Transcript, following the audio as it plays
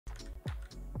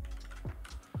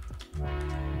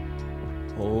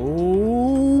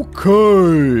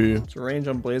Okay. It's a range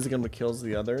on Blaziken but kills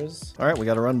the others. All right, we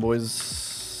gotta run,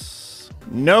 boys.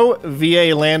 No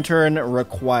VA lantern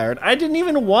required. I didn't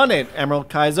even want it, Emerald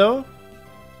Kaizo.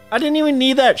 I didn't even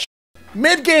need that sh.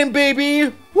 Mid game,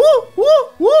 baby. Woo, woo,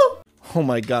 woo. Oh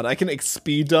my god, I can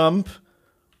XP dump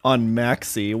on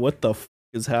Maxi. What the f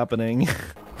is happening?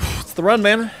 It's the run,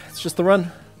 man. It's just the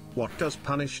run. What does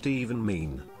punished even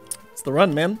mean? It's the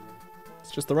run, man.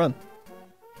 It's just the run.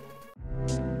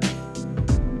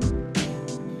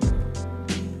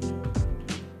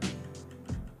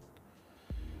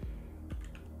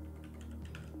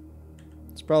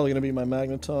 It's probably gonna be my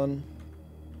Magneton.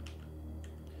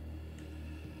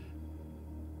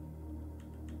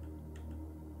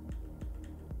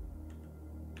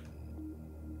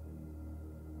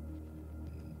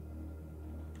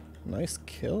 Nice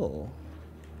kill.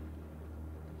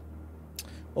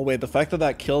 Oh wait, the fact that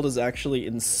that killed is actually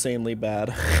insanely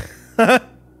bad.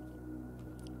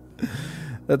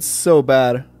 That's so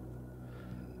bad.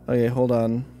 Okay, hold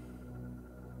on.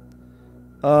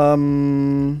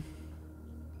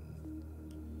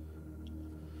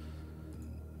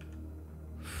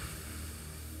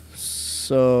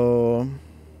 So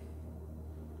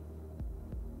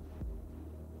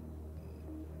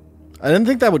I didn't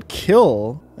think that would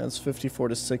kill. That's 54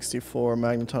 to 64.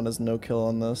 Magneton has no kill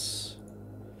on this.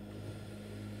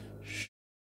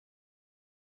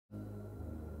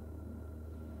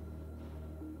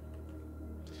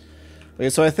 Okay,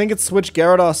 so I think it's switch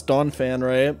Gyarados Donphan,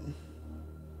 right?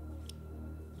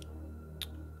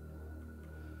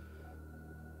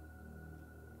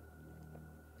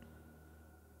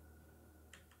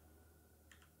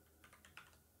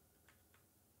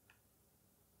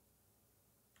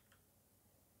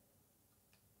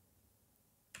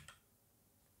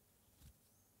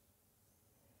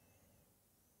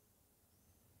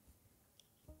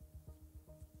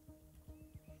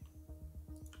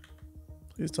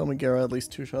 Please tell me Gyara at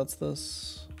least 2 shots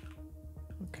this.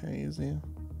 Okay, easy.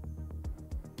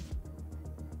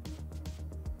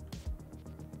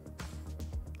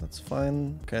 That's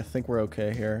fine. Okay, I think we're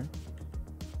okay here.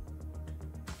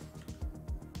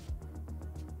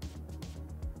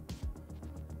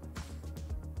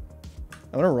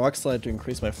 I'm gonna Rock Slide to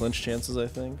increase my flinch chances, I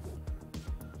think.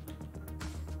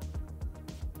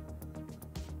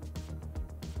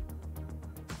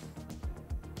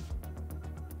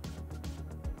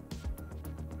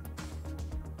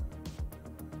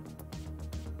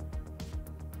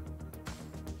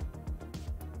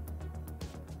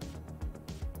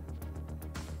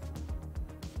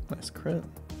 Nice crit.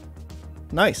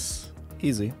 Nice.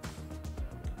 Easy.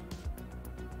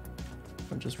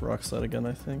 I'll just Rock Slide again,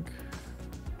 I think.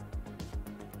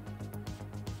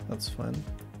 That's fine.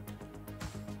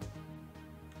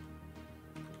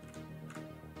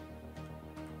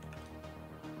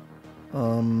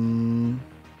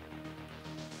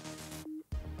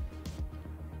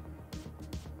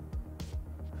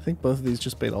 I think both of these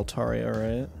just bait Altaria,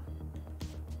 right?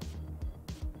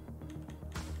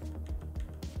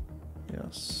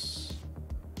 Yes.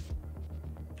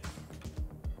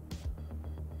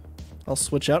 I'll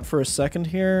switch out for a second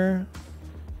here.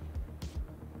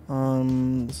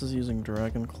 This is using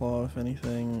Dragon Claw, if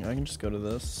anything. I can just go to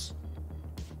this.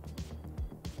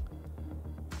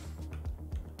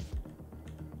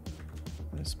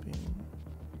 Nice beam.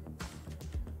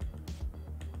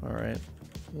 Alright,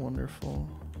 wonderful.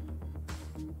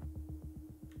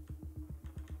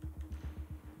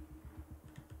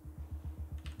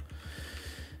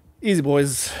 Easy,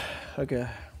 boys. Okay.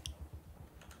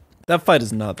 That fight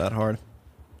is not that hard.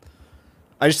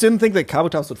 I just didn't think that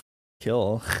Kabutops would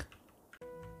kill.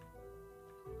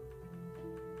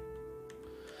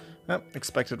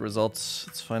 Expected results.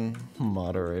 It's fine.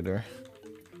 Moderator.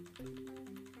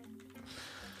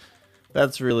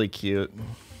 That's really cute.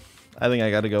 I think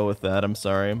I gotta go with that. I'm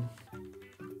sorry.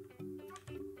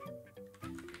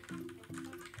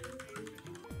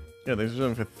 Yeah, they're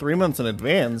doing for 3 months in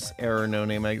advance. Error, no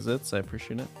name exits. I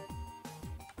appreciate it.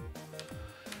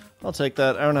 I'll take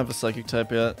that. I don't have a psychic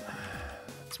type yet.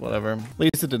 It's whatever. At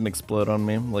least it didn't explode on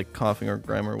me like Coughing or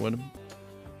Grimer would.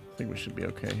 I think we should be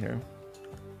okay here.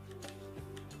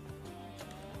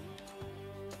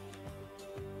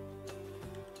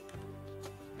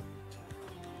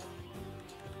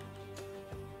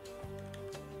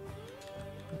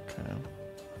 Okay.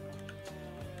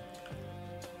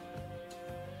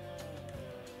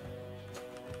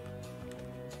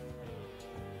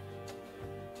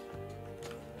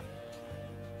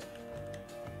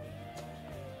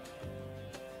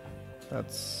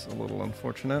 That's a little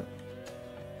unfortunate.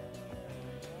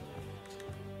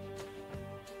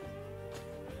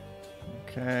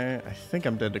 Okay, I think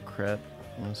I'm dead to crit.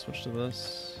 I'm gonna switch to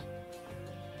this.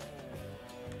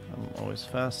 I'm always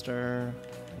faster.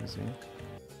 Easy.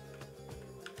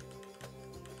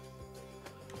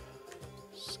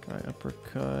 Sky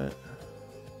uppercut.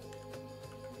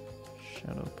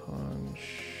 Shadow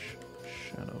punch.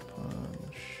 Shadow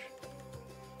punch.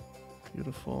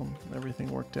 Beautiful.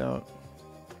 Everything worked out.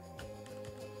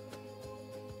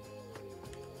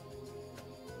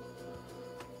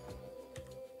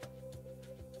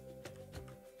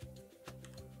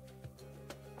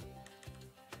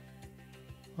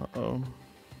 Uh-oh.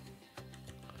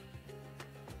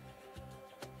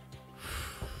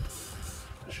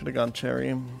 Should have gone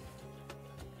cherry.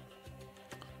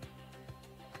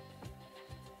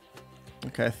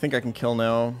 Okay, I think I can kill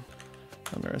now.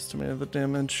 Underestimated the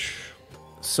damage.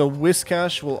 So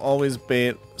Whiskash will always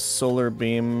bait Solar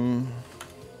Beam.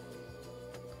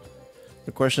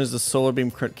 The question is, does Solar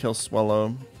Beam crit kill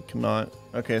Swallow? It cannot.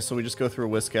 Okay, so we just go through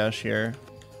Whiskash here.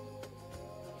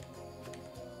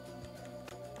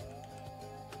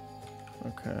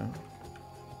 Okay.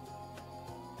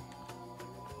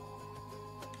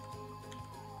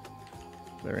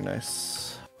 Very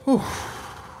nice. Whew.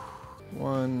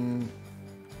 1,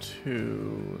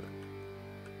 2,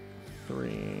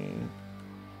 3,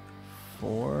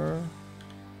 4.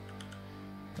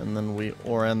 And then we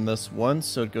end this once,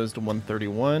 so it goes to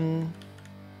 131.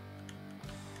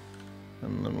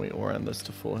 And then we end this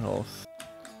to full health.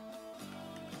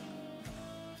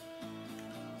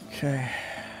 Okay.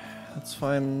 That's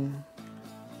fine.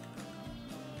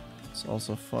 It's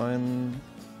also fine.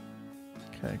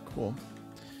 Okay, cool.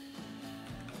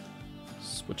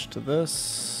 Switch to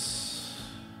this.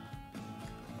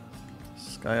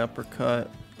 Sky uppercut.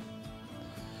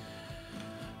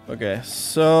 Okay,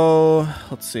 so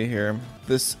let's see here.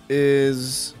 This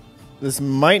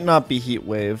might not be Heat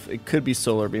Wave. It could be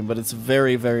Solar Beam, but it's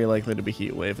very, very likely to be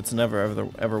Heat Wave. It's never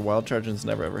ever Wild Charge, and it's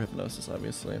never ever Hypnosis,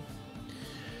 obviously.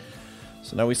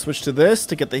 So now we switch to this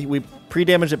to get the... We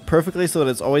pre-damage it perfectly so that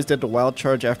it's always dead to Wild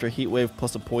Charge after Heat Wave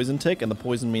plus a Poison Tick, and the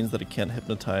Poison means that it can't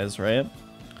Hypnotize, right?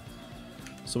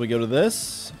 So we go to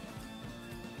this.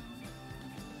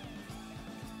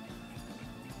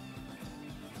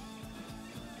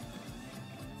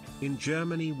 In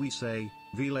Germany we say,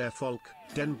 Viel Erfolg,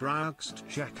 den brauchst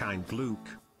Jack ein Glück.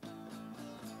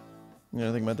 Yeah,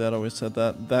 I think my dad always said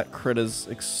that. That crit is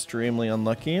extremely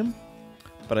unlucky,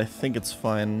 but I think it's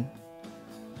fine.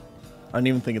 I don't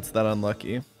even think it's that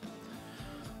unlucky.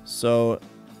 So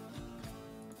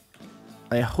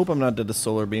I hope I'm not dead to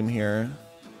Solar Beam here.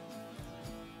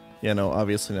 Yeah, no,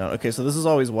 obviously not. Okay, so this is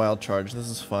always Wild Charge. This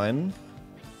is fine.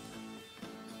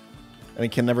 And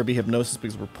it can never be Hypnosis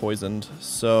because we're poisoned.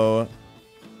 So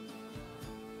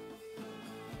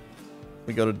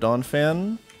we go to Dawn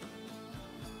Fan.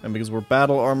 And because we're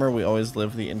Battle Armor, we always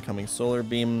live the incoming Solar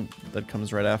Beam that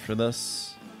comes right after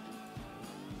this.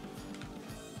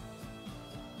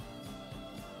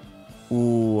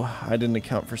 Ooh, I didn't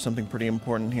account for something pretty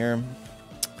important here.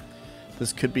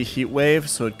 This could be Heat Wave,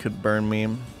 so it could burn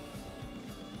me.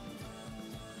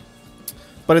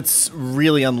 But it's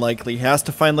really unlikely. He has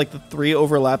to find like the 3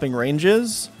 overlapping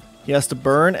ranges. He has to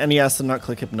burn, and he has to not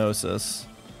click Hypnosis.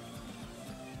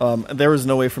 There was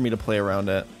no way for me to play around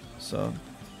it, so...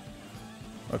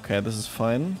 Okay, this is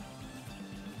fine.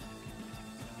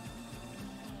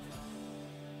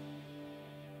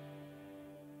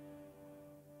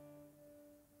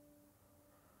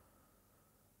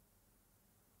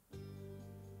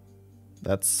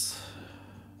 That's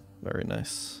very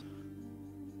nice.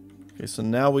 Okay, so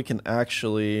now we can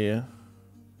actually...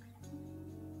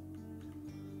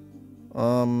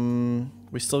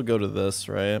 we still go to this,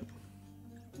 right?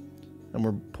 And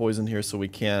we're poisoned here, so we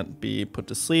can't be put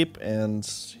to sleep, and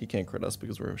he can't crit us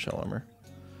because we're shell armor.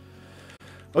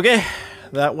 Okay,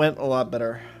 that went a lot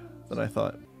better than I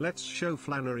thought. Let's show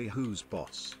Flannery who's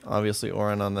boss. Obviously,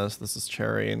 Orin on this. This is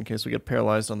Cherry in case we get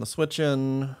paralyzed on the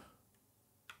switch-in.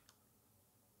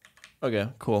 Okay,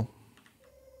 cool.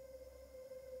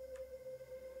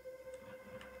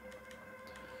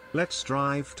 Let's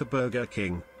drive to Burger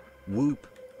King. Whoop.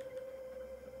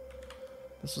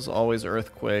 This is always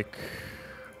Earthquake.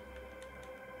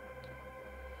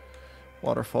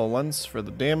 Waterfall once for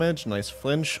the damage. Nice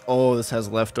flinch. Oh, this has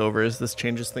leftovers. This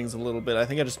changes things a little bit. I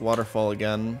think I just Waterfall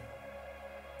again.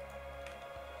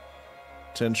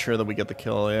 To ensure that we get the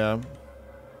kill, yeah.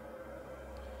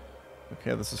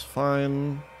 Okay, this is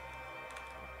fine.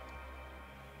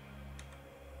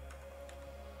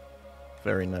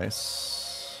 Very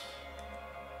nice.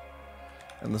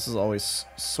 And this is always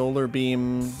Solar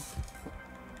Beam.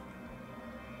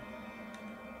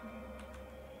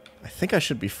 I think I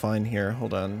should be fine here.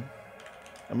 Hold on.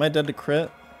 Am I dead to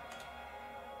crit?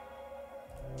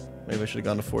 Maybe I should have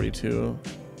gone to 42.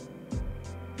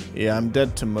 Yeah, I'm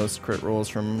dead to most crit rolls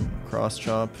from cross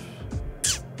chop.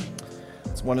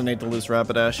 It's 1 in 8 to lose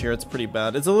Rapidash here. It's pretty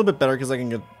bad. It's a little bit better because I can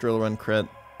get drill run crit.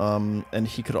 And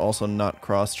he could also not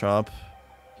cross chop.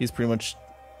 He's pretty much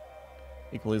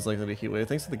equally as likely to heat wave.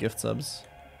 Thanks for the gift subs.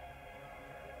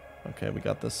 Okay, we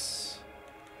got this.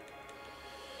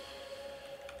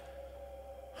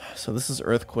 So this is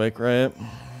Earthquake, right?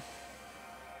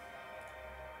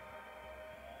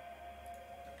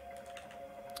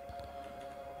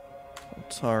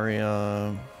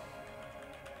 Altaria.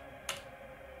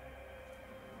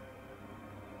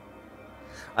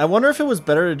 I wonder if it was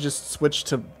better to just switch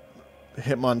to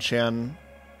Hitmonchan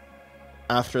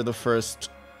after the first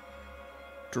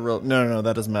drill. No,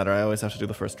 that doesn't matter. I always have to do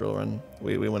the first drill run.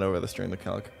 We went over this during the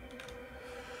calc.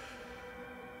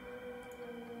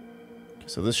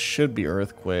 So this should be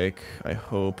Earthquake, I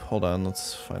hope. Hold on,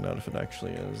 let's find out if it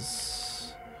actually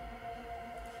is.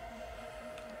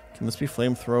 Can this be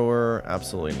Flamethrower?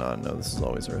 Absolutely not. No, this is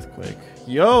always Earthquake.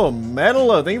 Yo,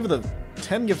 Metalo, thank you for the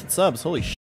 10 gifted subs. Holy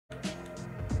shit.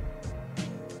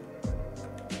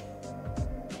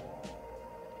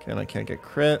 Okay, and I can't get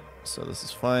crit, so this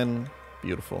is fine.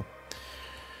 Beautiful.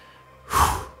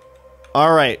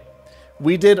 Alright.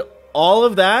 We did all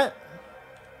of that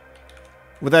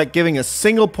without giving a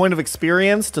single point of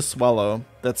experience to Swallow.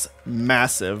 That's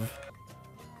massive.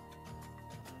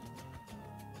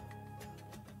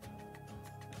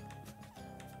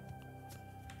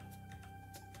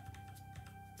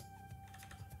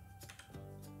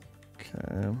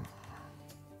 Okay.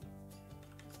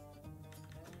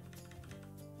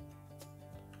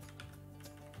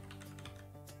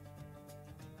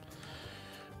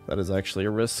 That is actually a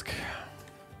risk.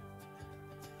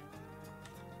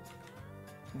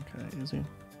 Okay, easy.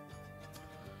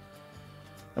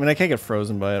 I mean, I can't get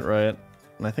frozen by it, right?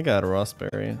 And I think I had a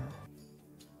Rossberry.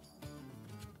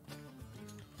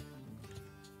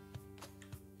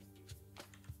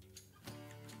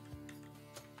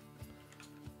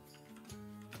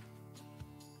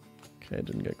 Okay,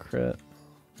 didn't get crit.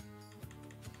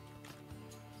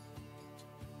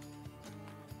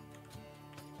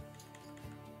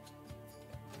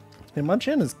 Hey,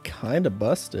 Hitmonchan is kind of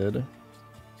busted.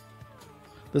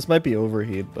 This might be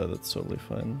overheat, but it's totally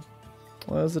fine.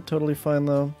 Why is it totally fine,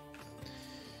 though?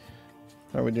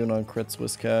 How are we doing on crits,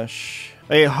 Whiscash?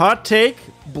 Hey, hot take.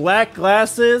 Black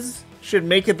glasses should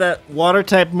make it that water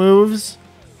type moves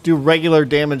do regular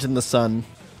damage in the sun.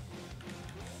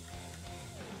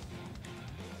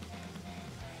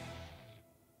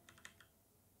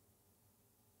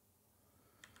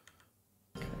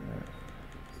 Okay.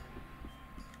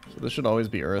 So this should always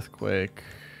be Earthquake.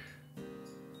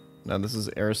 Now this is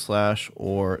Air Slash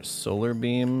or Solar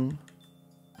Beam.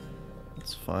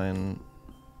 That's fine.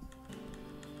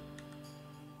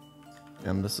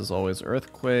 And this is always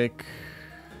Earthquake.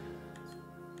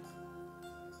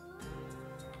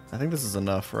 I think this is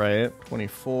enough, right?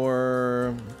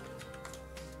 24.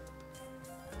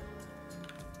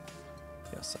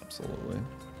 Yes, absolutely.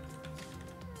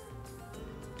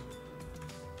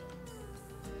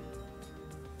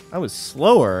 I was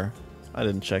slower. I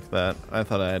didn't check that. I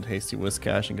thought I had Hasty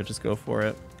Whiscash and could just go for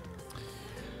it.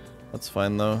 That's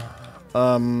fine though.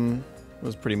 It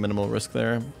was pretty minimal risk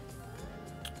there.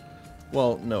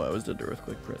 Well, no, I was dead to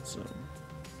Earthquake crit, so.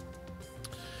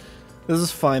 This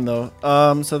is fine though.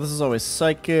 So this is always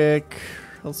Psychic.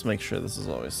 Let's make sure this is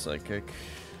always Psychic.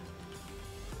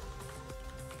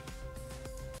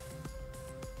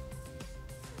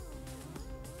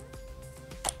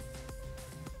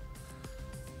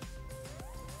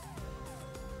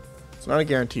 It's not a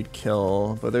guaranteed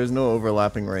kill, but there's no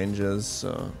overlapping ranges,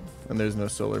 so, and there's no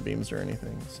solar beams or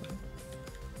anything, so.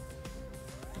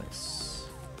 Nice.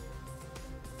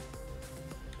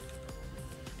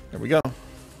 There we go.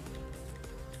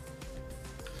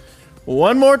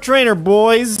 One more trainer,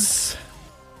 boys!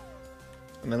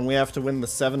 And then we have to win the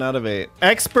 7 out of 8.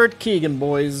 Expert Keegan,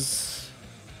 boys.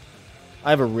 I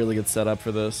have a really good setup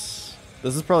for this.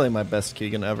 This is probably my best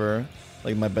Keegan ever.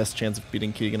 Like, my best chance of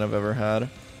beating Keegan I've ever had.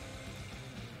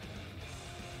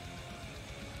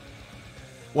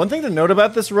 One thing to note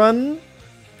about this run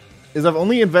is I've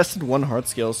only invested 1 heart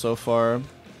scale so far.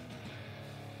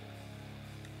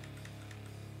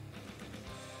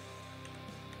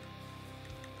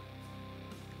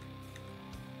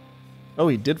 Oh,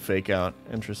 he did fake out.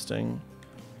 Interesting.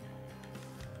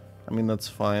 I mean, that's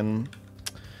fine.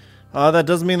 That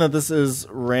does mean that this is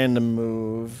random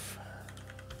move.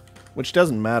 Which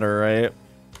doesn't matter, right?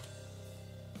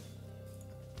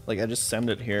 Like, I just send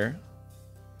it here.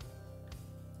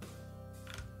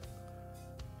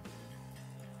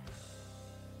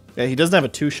 Yeah, he doesn't have a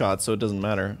 2-shot, so it doesn't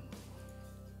matter.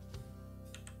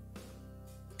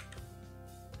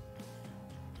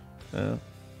 Yeah.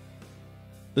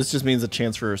 This just means a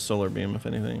chance for a solar beam, if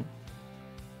anything.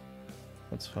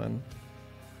 That's fine.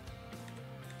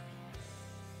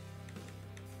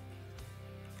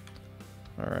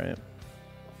 Alright.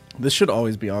 This should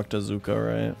always be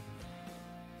Octazuka, right?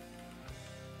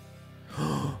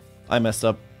 I messed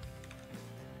up.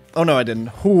 Oh no, I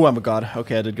didn't. Ooh, I'm a god.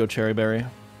 Okay, I did go Cherry Berry.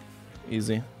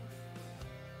 Easy.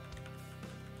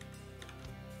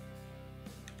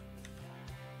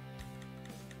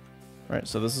 Alright,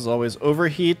 so this is always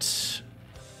overheat.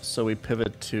 So we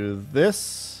pivot to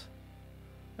this.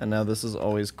 And now this is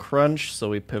always crunch, so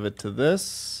we pivot to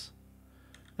this.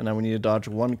 And now we need to dodge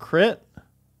 1 crit.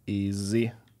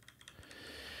 Easy.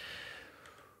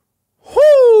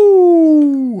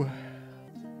 Whoo!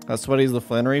 That's what he's the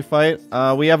Flannery fight.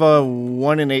 We have a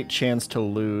 1 in 8 chance to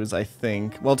lose, I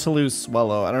think. Well, to lose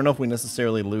Swallow. I don't know if we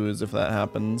necessarily lose if that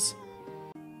happens.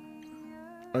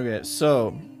 Okay,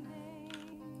 so...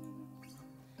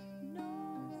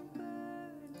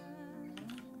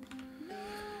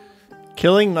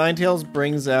 Killing Ninetales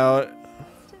brings out...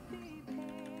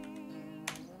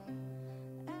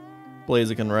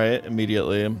 Blaziken, right?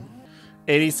 Immediately.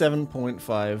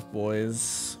 87.5,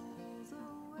 boys.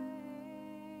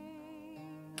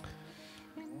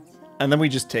 And then we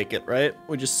just take it, right?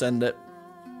 We just send it.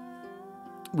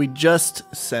 We just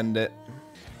send it.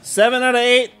 7 out of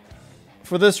 8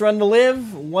 for this run to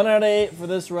live. 1 out of 8 for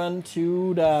this run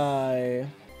to die.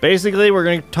 Basically, we're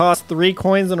going to toss 3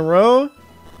 coins in a row.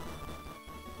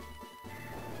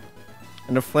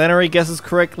 And if Flannery guesses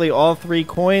correctly all 3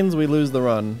 coins, we lose the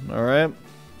run. Alright?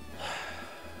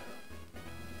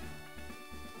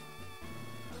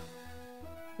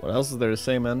 What else is there to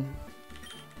say, man?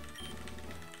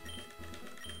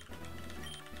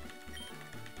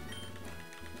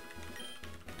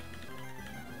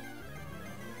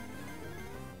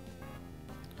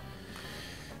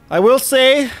 I will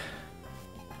say,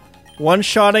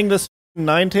 one-shotting this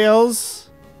Ninetales,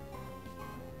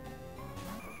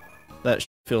 that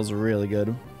feels really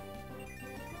good.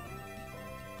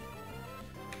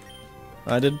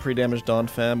 I did pre-damage Dawn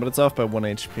Fan, but it's off by 1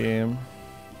 HP.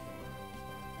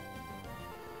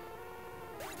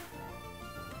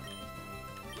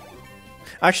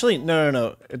 Actually,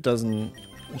 no, it doesn't,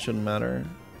 it shouldn't matter.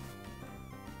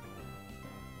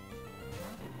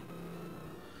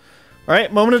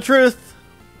 Alright, moment of truth.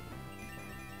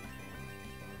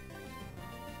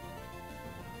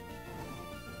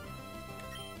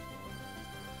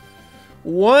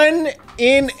 One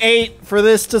in 8 for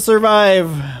this to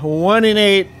survive. 1 in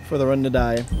 8 for the run to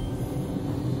die.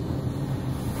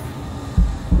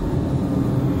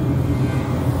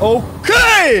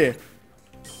 Okay!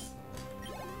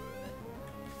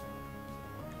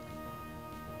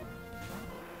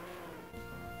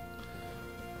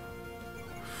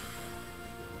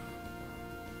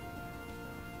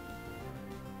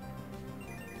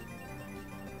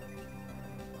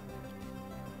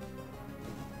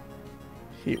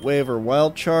 Heat Wave or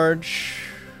Wild Charge.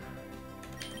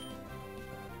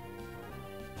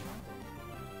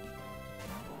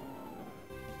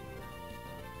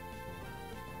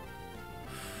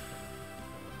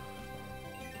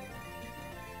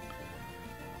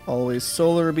 Always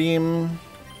Solar Beam.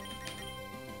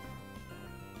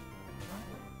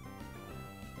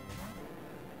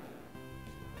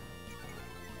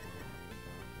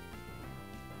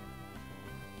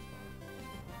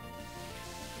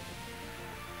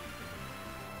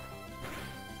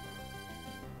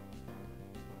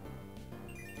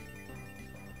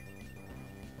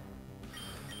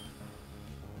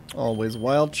 Always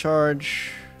Wild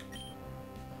Charge.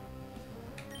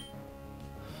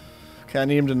 Okay, I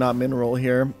need him to not mineral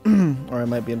here, or I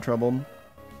might be in trouble.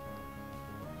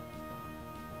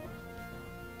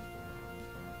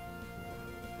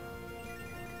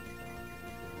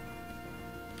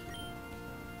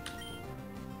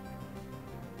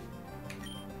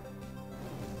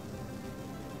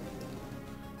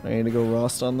 I need to go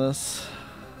Rost on this.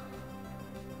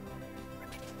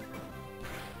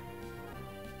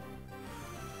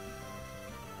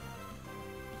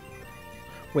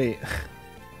 Wait.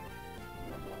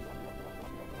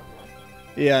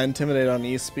 Yeah, Intimidate on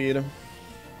E-Speed.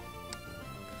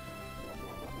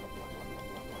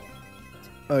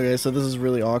 Okay, so this is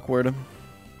really awkward.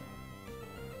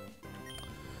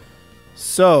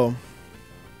 So...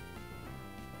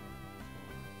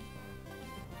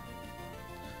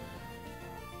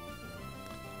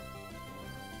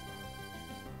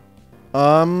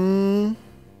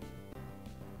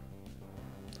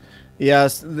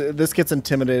 Yes, this gets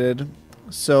intimidated,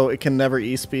 so it can never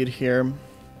E-speed here.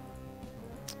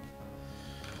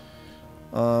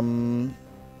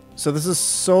 So this is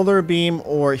Solar Beam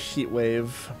or Heat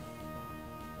Wave.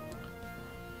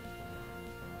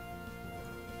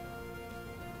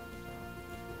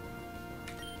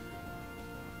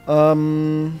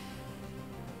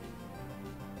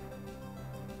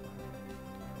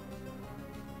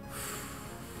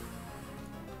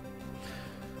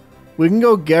 We can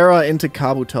go Gara into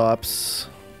Kabutops.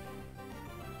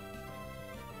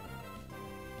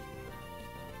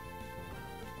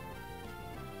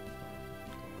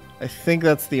 I think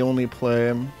that's the only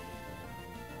play.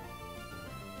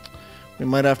 We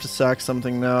might have to sack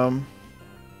something now.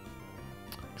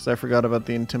 Because I forgot about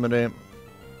the Intimidate.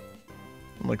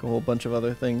 And like a whole bunch of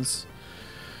other things.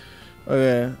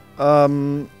 Okay.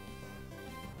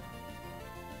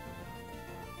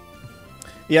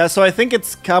 Yeah, so I think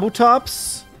it's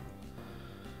Kabutops.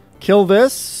 Kill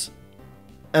this.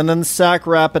 And then sack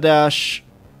Rapidash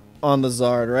on the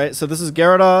Zard, right? So this is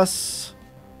Gyarados.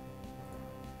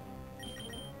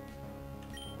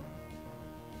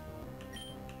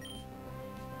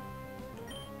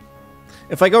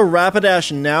 If I go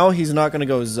Rapidash now, he's not going to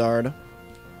go Zard.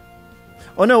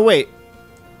 Oh, no, wait.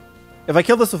 If I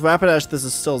kill this with Rapidash, this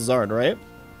is still Zard, right?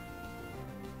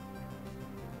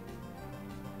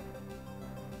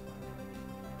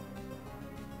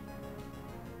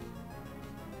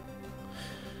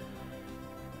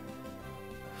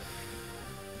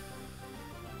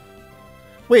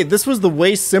 Wait, this was the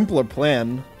way simpler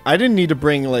plan. I didn't need to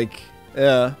bring, like,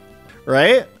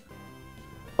 right?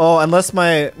 Oh, unless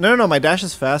my... No, my dash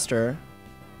is faster.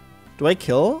 Do I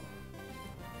kill?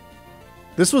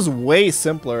 This was way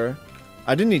simpler.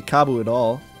 I didn't need Kabu at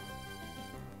all.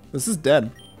 This is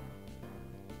dead.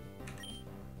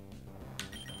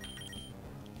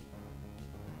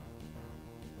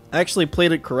 I actually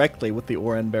played it correctly with the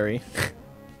Oran Berry.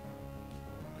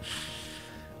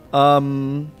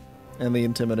 And the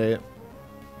Intimidate.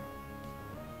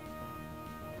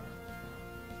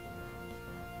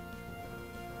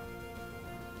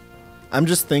 I'm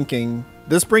just thinking,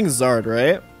 this brings Zard,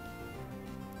 right?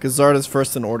 Because Zard is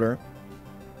first in order.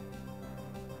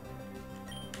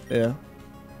 Yeah.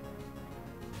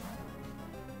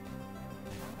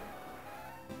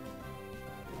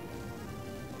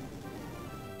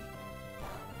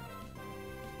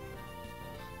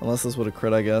 Unless this would have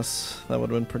crit, I guess. That would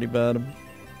have been pretty bad.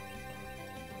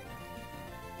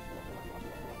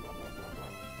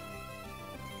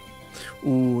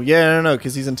 Ooh, yeah, no,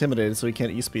 because he's intimidated, so he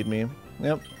can't E-speed me.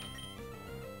 Yep.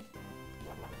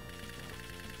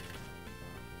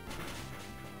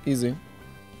 Easy.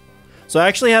 So I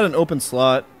actually had an open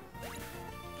slot.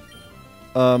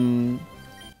 But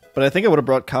I think I would have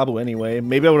brought Kabu anyway.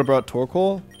 Maybe I would have brought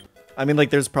Torkoal. I mean, like,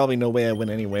 there's probably no way I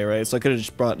win anyway, right? So I could have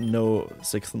just brought no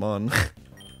 6th Mon.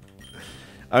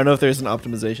 I don't know if there's an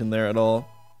optimization there at all.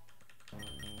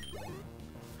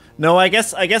 No, I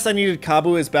guess I needed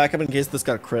Kabu as backup in case this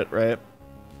got crit, right?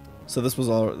 So this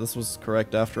was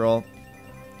correct after all.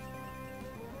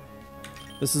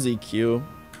 This is EQ.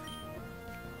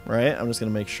 Right? I'm just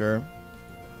gonna make sure.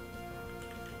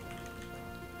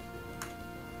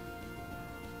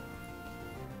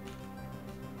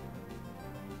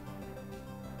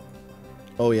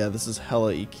 Oh yeah, this is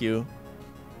hella EQ.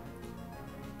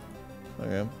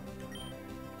 Okay.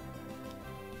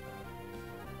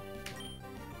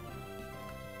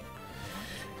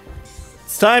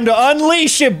 It's time to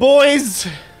unleash it, boys!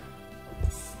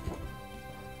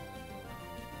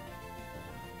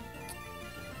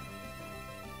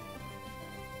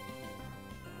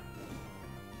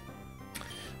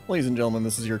 Ladies and gentlemen,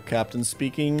 this is your captain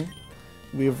speaking.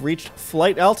 We have reached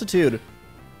flight altitude.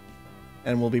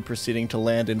 And we'll be proceeding to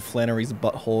land in Flannery's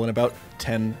butthole in about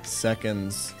 10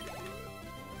 seconds.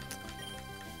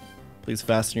 Please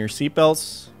fasten your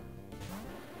seatbelts.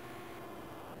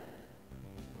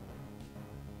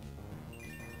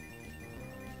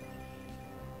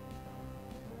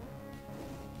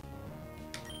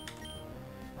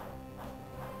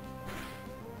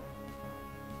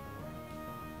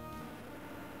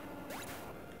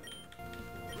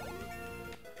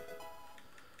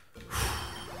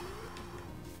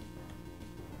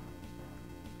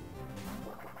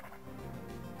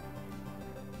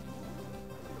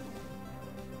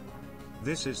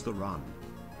 This is the run.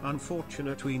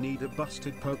 Unfortunate we need a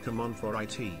busted Pokemon for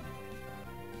IT.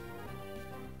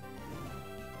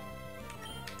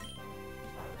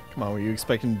 Come on, were you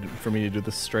expecting for me to do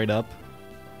this straight up?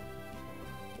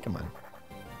 Come on.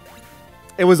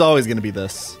 It was always going to be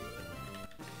this.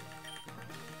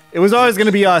 It was always going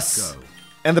to be us Go.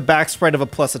 and the back sprite of a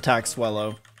plus attack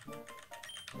swallow.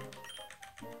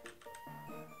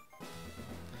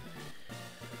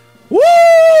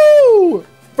 Woo!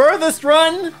 Furthest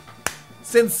run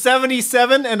since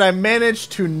 77, and I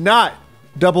managed to not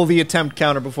double the attempt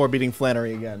counter before beating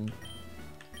Flannery again.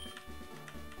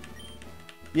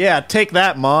 Yeah, take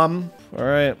that, Mom. All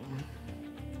right.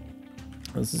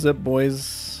 This is it,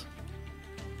 boys.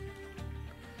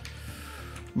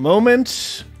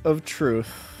 Moment of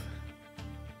truth.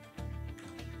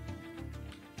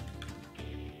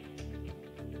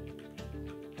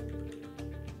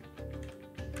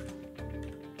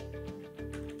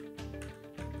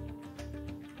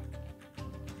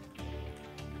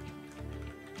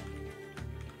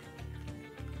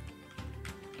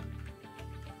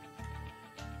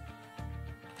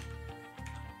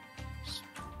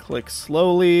 Click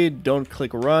slowly, don't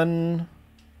click run.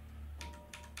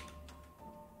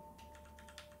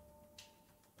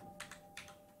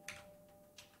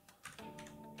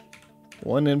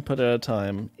 One input at a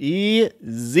time.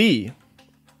 Easy.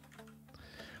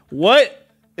 What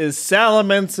is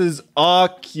Salamence's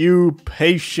occupation?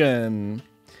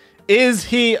 Is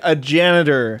he a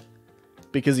janitor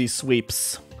because he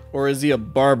sweeps? Or is he a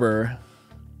barber?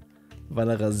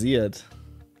 Weil er rasiert.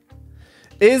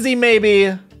 Is he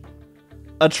maybe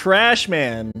a trash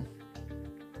man?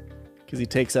 Because he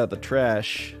takes out the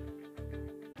trash.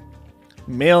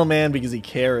 Mailman because he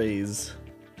carries.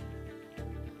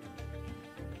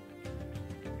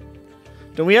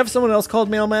 Don't we have someone else called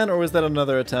Mailman, or was that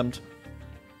another attempt?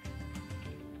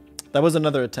 That was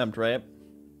another attempt, right?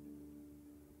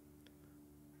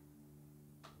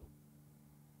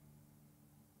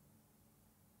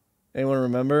 Anyone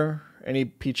remember? Any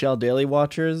pChal daily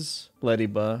watchers?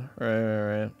 Lettyba.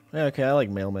 Right. Yeah, okay, I like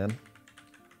Mailman.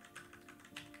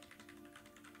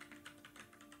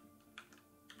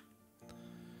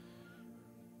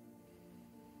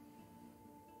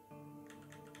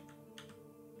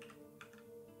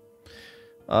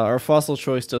 Our fossil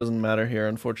choice doesn't matter here,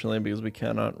 unfortunately, because we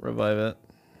cannot revive it.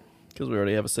 Because we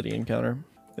already have a city encounter.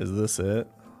 Is this it?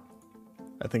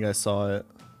 I think I saw it.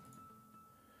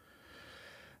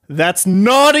 That's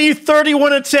naughty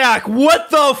 31 attack! What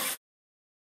the f-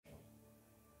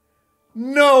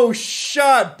 No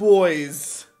shot,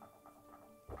 boys!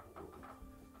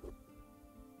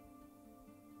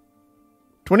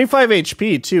 25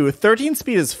 HP, too. 13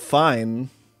 speed is fine.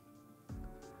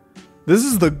 This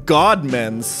is the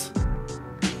Godmen's.